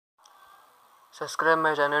Subscribe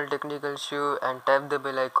my channel Technical Shoe and tap the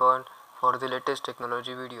bell icon for the latest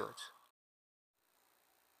technology videos.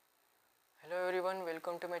 Hello everyone,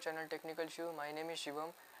 welcome to my channel Technical Shoe. My name is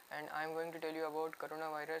Shivam and I am going to tell you about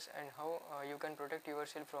coronavirus and how you can protect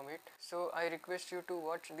yourself from it. So I request you to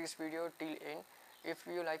watch this video till end. If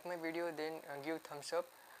you like my video, then give thumbs up,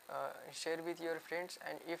 share with your friends,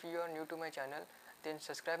 and if you are new to my channel, then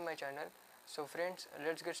subscribe my channel. So friends,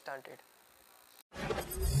 let's get started.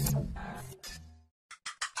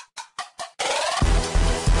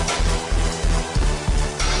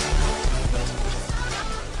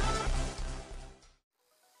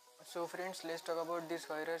 So friends, let's talk about this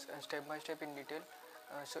virus step by step in detail.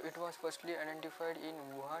 So it was firstly identified in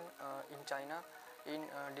Wuhan in China in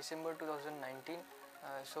December 2019.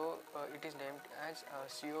 It is named as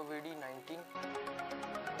COVID-19.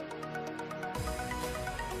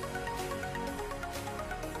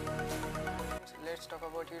 Let's talk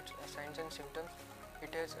about its signs and symptoms.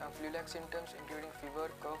 It has flu-like symptoms including fever,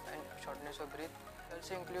 cough and shortness of breath. It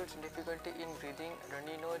also includes difficulty in breathing,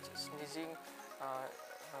 runny nose, sneezing,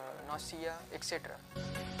 nausea, etc.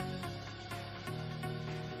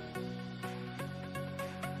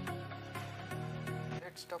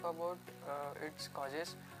 Let's talk about its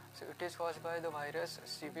causes. So it is caused by the virus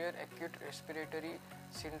severe acute respiratory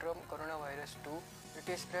syndrome coronavirus 2. It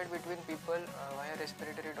is spread between people via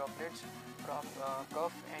respiratory droplets from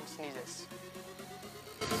cough and sneezes.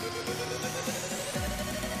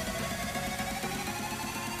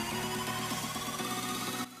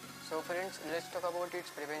 So friends, let's talk about its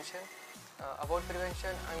prevention. About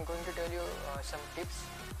prevention, I am going to tell you some tips.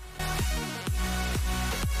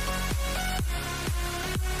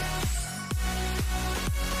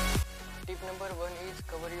 Tip number 1 is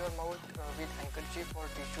cover your mouth with handkerchief or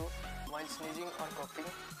tissue while sneezing or coughing.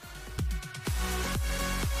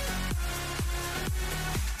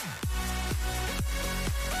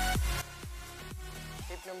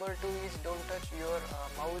 Tip number 2 is don't touch your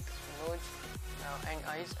mouth, nose and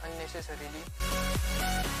eyes unnecessarily.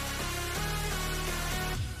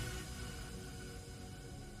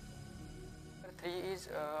 Number 3 is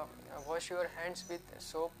wash your hands with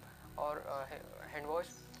soap or hand wash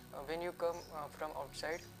when you come from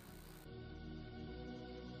outside.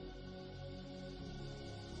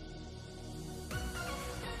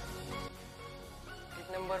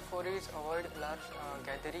 Tip number 4 is avoid large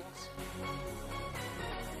gatherings.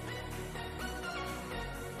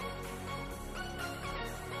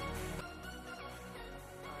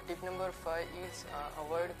 Tip number 5 is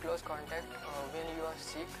avoid close contact when you are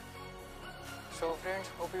sick. So friends,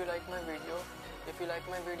 hope you like my video. If you like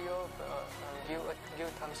my video, give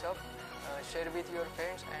thumbs up, share with your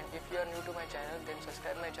friends, and if you are new to my channel, then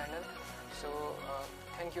subscribe my channel. So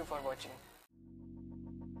thank you for watching.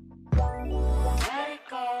 Let it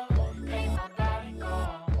go, make my body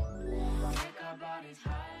go, make our bodies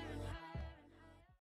higher.